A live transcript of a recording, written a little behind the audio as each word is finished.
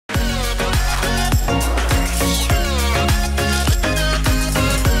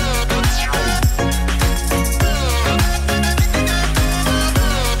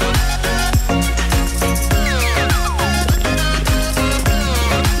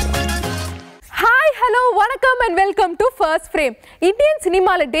வணக்கம் and welcome to First Frame. Indian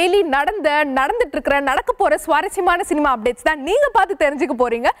cinema daily நடந்துட்டு இருக்கிற நடக்க போற சுவாரஸ்யமான சினிமா அப்டேட்ஸ் தான் நீங்க பார்த்து தெரிஞ்சுக்க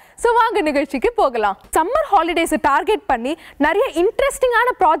போறீங்க. சோ வாங்க நிகழ்ச்சிக்கு போகலாம். சம்மர் ஹாலிடேஸ் டார்கெட் பண்ணி நிறைய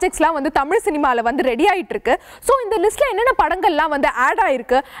இன்ட்ரஸ்டிங்கான ப்ராஜெக்ட்ஸ்லாம் வந்து தமிழ் சினிமால வந்து ரெடி ஆயிட்டு இருக்கு. சோ இந்த லிஸ்ட்ல என்னென்ன படங்கள்லாம் வந்து ஆட்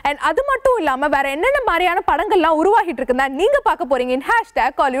ஆயிருக்கு and அது மட்டும் இல்லாம வேற என்னென்ன மாதிரியான படங்கள்லாம் உருவாகிட்டு இருக்குன்னா நீங்க பார்க்க போறீங்க in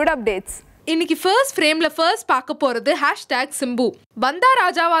 #KollywoodUpdates. இன்னைக்கு ஃபர்ஸ்ட் ஃப்ரேம்ல ஃபர்ஸ்ட் பார்க்க போறது #சிம்பு. வந்தா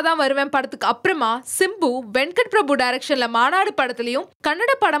ராஜாவா தான் வருவேன் படத்துக்கு அப்புறமா சிம்பு வெங்கட் பிரபு டைரக்ஷன்ல மாநாடு படத்துலயும்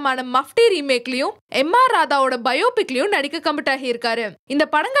கன்னட படமான மஃப்டி ரீமேக்லயும் எம்ஆர் ராதாவோட பயோபிக்லயும் நடிக்க கமிட் ஆகி இருக்காரு. இந்த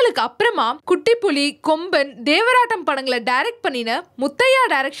படங்களுக்கு அப்புறமா குட்டி புலி, கொம்பன், தேவராட்டம் படங்களை டைரக்ட் பண்ணின முத்தையா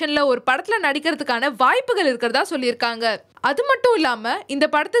டைரக்ஷன்ல ஒரு படத்துல நடிக்கிறதுக்கான வாய்ப்புகள் இருக்கிறதா சொல்லியிருக்காங்க. அது மட்டும் இல்லாம இந்த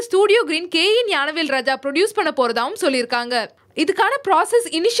படத்தை ஸ்டூடியோ கிரீன் ஞானவேல் ராஜா ப்ரொடியூஸ் பண்ண போறதாவும் சொல்லியிருக்காங்க. இதுக்கான ப்ராசஸ்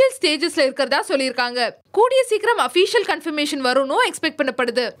இனிஷியல் ஸ்டேஜஸ்ல இருக்கிறதா சொல்லியிருக்காங்க. கூடிய சீக்கிரம் அபிஷியல் கன்ஃபர்மேஷன் வரும்னு எக்ஸ்பெக்ட்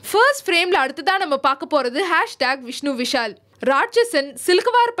பண்ணப்படுது. ஃபர்ஸ்ட் ஃப்ரேம்ல அடுத்ததான் நம்ம பார்க்க போறது #விஷ்ணு விஷால். ராட்சசன்,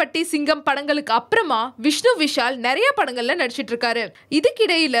 சில்குவார்பட்டி, சிங்கம் படங்களுக்கு அப்புறமா விஷ்ணு விஷால் நிறைய படங்கள்ல நடிச்சிட்டு இருக்காரு.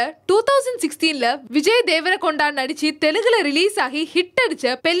 இதுக்கிடையில 2016ல விஜய் தேவரகொண்டா நடிச்சு தெலுங்குல ரிலீஸ் ஆகி ஹிட்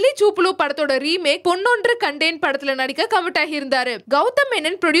அடிச்ச பெல்லி சூப்புலு படத்தோட ரீமேக் பொன்னொன்று கண்டேன் படத்துல நடிக்க கமிட் ஆகி இருந்தாரு. கௌதம்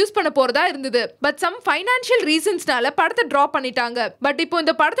மேனன் ப்ரொடியூஸ் பண்ண போறதா இருந்தது. பட் சம் ஃபைனான்சியல் ரீசன்ஸ்னால படத்தை டிராப் பண்ணிட்டாங்க. பட் இப்போ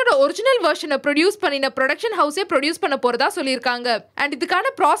இந்த படத்தோட ஒரிஜினல் வெர்ஷனை ப்ரொடியூஸ் பண்ணின ப்ரொடக்ஷன் ஹவுஸே ப்ரொடியூஸ் பண்ண போறதா சொல்லியிருக்காங்க. அண்ட்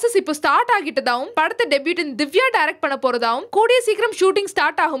இதுக்கான ப்ராசஸ் இப்போ ஸ்டார்ட் ஆகிட்டதாவும் படத்தை டெபியூட்டன் திவ்யா டைரக்ட் பண்ண போறதாவும் கூடிய சீக்கிரம் ஷூட்டிங்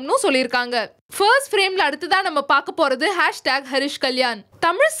ஸ்டார்ட் ஆகும்னு சொல்லியிருக்காங்க. ஃபர்ஸ்ட் ஃப்ரேம்ல அடுத்ததான் நம்ம பார்க்க போறது ஹரிஷ் கல்யாண்.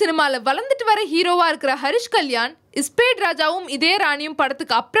 தமிழ் சினிமால வளர்ந்துட்டு வர ஹீரோவா இருக்கிற ஹரிஷ் கல்யாண் இஸ்பேட் ராஜாவும் இதே ராணியும்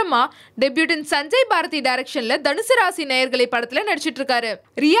படத்துக்கு அப்புறமா டெபியூட்டன் சஞ்சய் பாரதி டைரக்ஷன்ல தனுசு ராசி நேயர்களை படத்துல நடிச்சிட்டு இருக்காரு.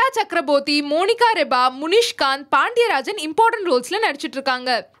 ரியா சக்கரபோர்த்தி, மோனிகா ரெபா, முனிஷ்காந்த், பாண்டியராஜன் இம்பார்ட்டன்ட் ரோல்ஸ்ல நடிச்சிட்டு இருக்காங்க.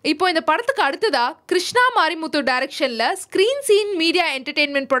 இப்போ இந்த படத்துக்கு அடுத்ததா கிருஷ்ணா மாரிமுத்து டைரக்ஷன்ல screen scene media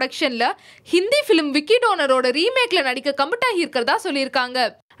entertainment ப்ரொடக்ஷன்ல Hindi film Vicky டோனரோட ரீமேக்ல நடிக்க கமிட் ஆகி இருக்கிறதா சொல்லியிருக்காங்க.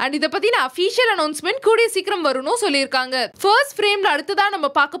 அண்ட் இத பத்தின அபிஷியல் அனௌன்ஸ்மெண்ட் கூடிய சீக்கிரம் வரும்னு சொல்லியிருக்காங்க. ஃபர்ஸ்ட் ஃப்ரேம்ல அடுத்ததா நம்ம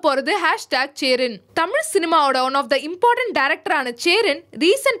பார்க்க போறது #சேரன். தமிழ் சினிமாவோட one of the important டைரக்டரான Cheran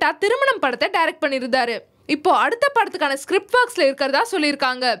ரீசெண்டா திருமணம் படத்தை டைரக்ட் பண்ணியிருந்தாரு. இப்போ அடுத்த படத்துக்கான ஸ்கிரிப்ட் ஒர்க்ஸ்ல இருக்கிறதா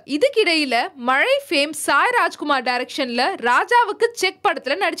சொல்லியிருக்காங்க. இதுக்கிடையில மழை ஃபேம் சாய் ராஜ்குமார் டைரக்ஷன்ல ராஜாவுக்கு செக்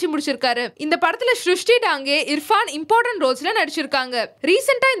படத்துல நடிச்சு முடிச்சிருக்காரு. இந்த படத்துல ஸ்ருஷ்டி டாங்கே, இர்ஃபான் இம்பார்ட்டன்ட் ரோல்ஸ்ல நடிச்சிருக்காங்க.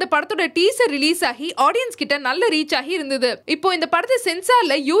 ரீசெண்டா இந்த படத்தோட டீசர் ரிலீஸ் ஆகி ஆடியன்ஸ் கிட்ட நல்ல ரீச் ஆகி இருந்தது. இப்போ இந்த படத்தை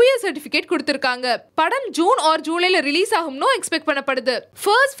சென்சார்ல UA சர்டிபிகேட் கொடுத்திருக்காங்க. படம் ஜூன் ஆர் ஜூலைல ரிலீஸ் ஆகும்னு எக்ஸ்பெக்ட் பண்ணப்படுது.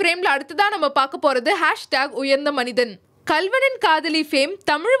 ஃபர்ஸ்ட் ஃப்ரேம்ல அடுத்ததான் நம்ம பார்க்க போறது #உயர்ந்த மனிதன். கல்வனின் காதலி ஃபேம்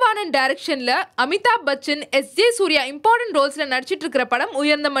தமிழ்வாணன் டைரக்ஷன்ல அமிதாப் பச்சன், SJ சூர்யா இம்பார்ட்டன்ட் ரோல்ஸ்ல நடிச்சிட்டு இருக்கிற படம்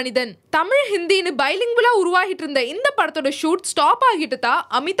உயர்ந்த மனிதன். தமிழ் ஹிந்தின்னு பைலிங்குவலா உருவாகிட்டு இருந்த இந்த படத்தோட ஷூட் ஸ்டாப் ஆகிட்டு தான்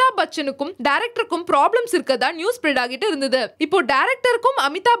அமிதாப் பச்சனுக்கும் டைரக்டருக்கும் ப்ராப்ளம்ஸ் இருக்கதா நியூஸ் ஸ்ப்ரெட் ஆகிட்டு இருந்தது. இப்போ டைரக்டருக்கும்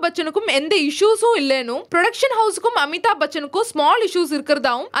அமிதாப் பச்சனுக்கும் எந்த இஷ்யூஸும் இல்லைன்னு ப்ரொடக்ஷன் ஹவுஸுக்கும் அமிதாப் பச்சனுக்கும் ஸ்மால் இஷ்யூஸ்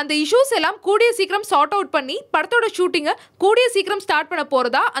இருக்கிறதாவும் அந்த இஷ்யூஸ் எல்லாம் கூடிய சீக்கிரம் சார்ட் அவுட் பண்ணி படத்தோட ஷூட்டிங்க கூடிய சீக்கிரம் ஸ்டார்ட் பண்ண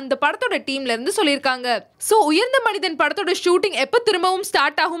போறதா அந்த படத்தோட டீம்ல இருந்து சொல்லியிருக்காங்க. சோ உயர்ந்த மனிதன் படத்தோட ஷூட்டிங் எப்ப திரும்பவும்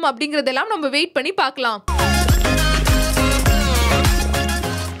ஸ்டார்ட் ஆகும் அப்படிங்கறதெல்லாம் நம்ம வெயிட் பண்ணி பார்க்கலாம்.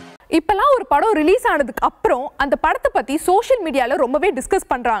 இப்பெல்லாம் ஒரு படம் ரிலீஸ் ஆனதுக்கு அப்புறம் அந்த படத்தை பத்தி சோஷியல் மீடியால ரொம்பவே டிஸ்கஸ்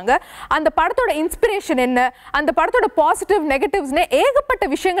பண்றாங்க. அந்த படத்தோட இன்ஸ்பிரேஷன் என்ன, அந்த படத்தோட பாசிட்டிவ் நெகட்டிவ்ஸ்னு ஏகப்பட்ட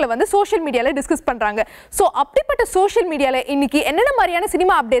விஷயங்களை வந்து சோஷியல் மீடியால டிஸ்கஸ் பண்றாங்க. சோ அப்படிப்பட்ட சோஷியல் மீடியால இன்னைக்கு என்னென்ன மாதிரியான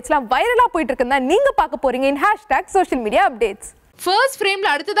சினிமா அப்டேட்ஸ்லாம் வைரலா போயிட்டு இருக்குன்னு நீங்க பார்க்க போறீங்க in #socialmediaupdates. ஃபர்ஸ்ட் ஃப்ரேம்ல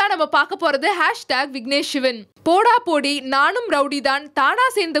அடுத்ததா நம்ம பார்க்க போறது விக்னேஷ் சிவன். போடா போடி, நானும் ரவுடி தான், தானா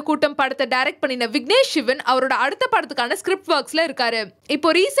சேர்ந்த கூட்டம் படத்தை டைரக்ட் பண்ணின விக்னேஷ் சிவன் அவரோட அடுத்த படத்துக்கான ஸ்கிரிப்ட் ஒர்க்ஸ்ல இருக்காரு.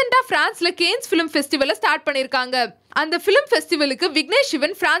 இப்போ ரீசெண்டா பிரான்ஸ்ல கேன்ஸ் பிலிம் ஃபெஸ்டிவலை ஸ்டார்ட் பண்ணிருக்காங்க. அந்த பிலிம் ஃபெஸ்டிவலுக்கு விக்னேஷ்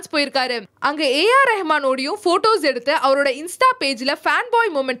சிவன் பிரான்ஸ் போயிருக்காரு. அங்க AR ரஹ்மானோடையும் போட்டோஸ் எடுத்து அவரோட இன்ஸ்டா பேஜ்ல ஃபேன்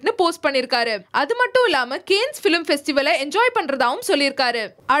பாய் மூமெண்ட்னு போஸ்ட் பண்ணிருக்காரு. அது மட்டும் இல்லாம கேன்ஸ் பிலிம் ஃபெஸ்டிவலை என்ஜாய் பண்றதாவும் சொல்லியிருக்காரு.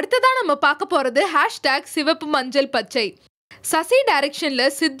 அடுத்ததா நம்ம பார்க்க போறது #சிவப்பு மஞ்சள் பச்சை. சசி டைரக்ஷன்ல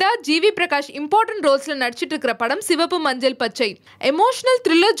சித்தார்த், ஜிவி பிரகாஷ் இம்பார்ட்டன்ட் ரோல்ஸ்ல நடிச்சிட்டு இருக்கிற படம் சிவப்பு மஞ்சள் பச்சை. எமோஷனல்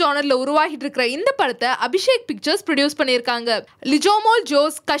த்ரில்லர் ஜானர்ல உருவாகிட்டு இருக்கிற இந்த படத்தை அபிஷேக் பிக்சர்ஸ் ப்ரொடியூஸ் பண்ணியிருக்காங்க. லிஜோமோல்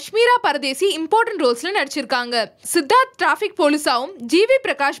ஜோஸ், காஷ்மீரா பரதேசி இம்பார்ட்டன்ட் ரோல்ஸ்ல நடிச்சிருக்காங்க. Siddharth traffic போலீஸாவும், GV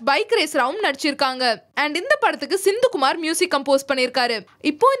Prakash bike ரேசராவும் நடிச்சிருக்காங்க. அண்ட் இந்த படத்துக்கு சிந்துகுமார் மியூசிக் கம்போஸ் பண்ணியிருக்காரு.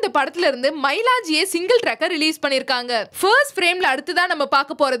 இப்போ இந்த படத்துல இருந்து மைலாஜியே சிங்கிள் ட்ராக்கை ரிலீஸ் பண்ணியிருக்காங்க. ஃபர்ஸ்ட் ஃப்ரேம்ல அடுத்ததான் நம்ம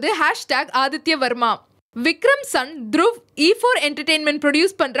பார்க்க போறது #Aditya Verma. Vikram Sun Dhruv E4 entertainment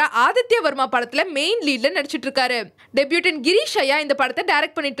produce பண்ற ஆதித்ய வர்மா படத்துல மெயின் லீட்ல நடிச்சிட்டு இருக்காரு. டெபியூட்டன் கிரீஷ் ஐயா இந்த படத்தை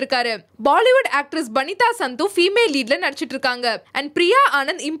டைரக்ட் பண்ணிட்டு இருக்காரு. பாலிவுட் ஆக்ட்ரஸ் பனிதா சந்து ஃபீமேல் லீட்ல நடிச்சிட்டு இருக்காங்க. அண்ட் பிரியா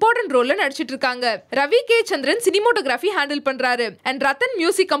ஆனந்த் இம்பார்ட்டன்ட் ரோல்ல நடிச்சிட்டு இருக்காங்க. ரவி கே சந்திரன் சினிமோட்டோகிராஃபி ஹேண்டில் பண்றாரு. அண்ட் ரத்தன்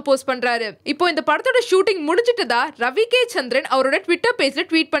மியூசிக் கம்போஸ் பண்றாரு. இப்போ இந்த படத்தோட ஷூட்டிங் முடிஞ்சிட்டதா ரவி கே சந்திரன் அவரோட ட்விட்டர் பேஜ்ல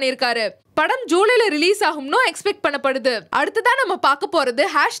ட்வீட் பண்ணிருக்காரு. படம் ஜூலைல ரிலீஸ் ஆகும்னு எக்ஸ்பெக்ட் பண்ணப்படுது. அடுத்ததா நம்ம பார்க்க போறது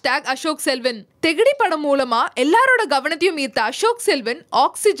 #அசோக் செல்வன். தெகடி படம் மூலமா எல்லாரோட கவனத்தையும் ஈர்த்த அசோக் செல்வன்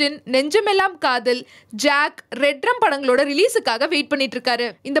ஆக்சிஜன், நெஞ்சமெல்லாம் காதல், ஜாக், ரெட் ரம் படங்களோட ரிலீஸுக்காக வெயிட் பண்ணிட்டு இருக்காரு.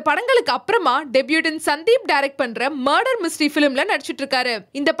 இந்த படங்களுக்கு அப்புறமா டெபியூட்டன் சந்தீப் டைரக்ட் பண்ற மர்டர் மிஸ்ட்ரி ஃபிலிம்ல நடிச்சிட்டு இருக்காரு.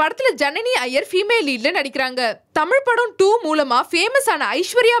 இந்த படத்துல ஜனனி ஐயர் ஃபீமேல் லீட்ல நடிக்கிறாங்க. தமிழ் படம் 2 மூலமா ஃபேமஸ் ஆன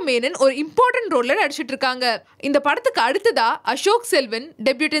ஐஸ்வர்யா மேனன் ஒரு இம்பார்ட்டன்ட் ரோல்ல நடிச்சிட்டு இருக்காங்க. இந்த படத்துக்கு அடுத்ததா அசோக் செல்வன்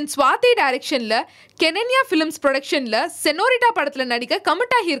டெபியூட்டன் ஸ்வாதி டைரக்ஷன்ல கெனன்யா ஃபிலிம்ஸ் ப்ரொடக்ஷன்ல செனோரிட்டா படத்துல நடிக்க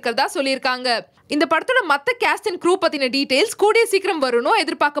கமிட் ஆகி இருக்கிறதா சொல்லியிருக்காங்க. இந்த படத்தோட மத்த கேஸ்ட் அண்ட் க்ரூ பத்தின டீடைல்ஸ் கூடிய சீக்கிரம் வரும்னு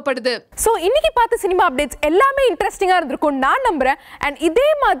எதிர்பார்க்கப்படுது. சோ இன்னைக்கு பார்த்த சினிமா அப்டேட்ஸ் எல்லாமே இன்ட்ரெஸ்டிங்கா இருந்திருக்கும் நான் நம்புறேன். அண்ட் இதே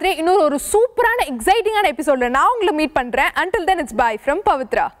மாதிரி இன்னொரு சூப்பரான எக்ஸைட்டிங்கான எபிசோட்ல நான் உங்களை மீட் பண்றேன். Until then it's bye from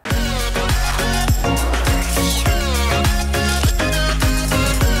Pavitra.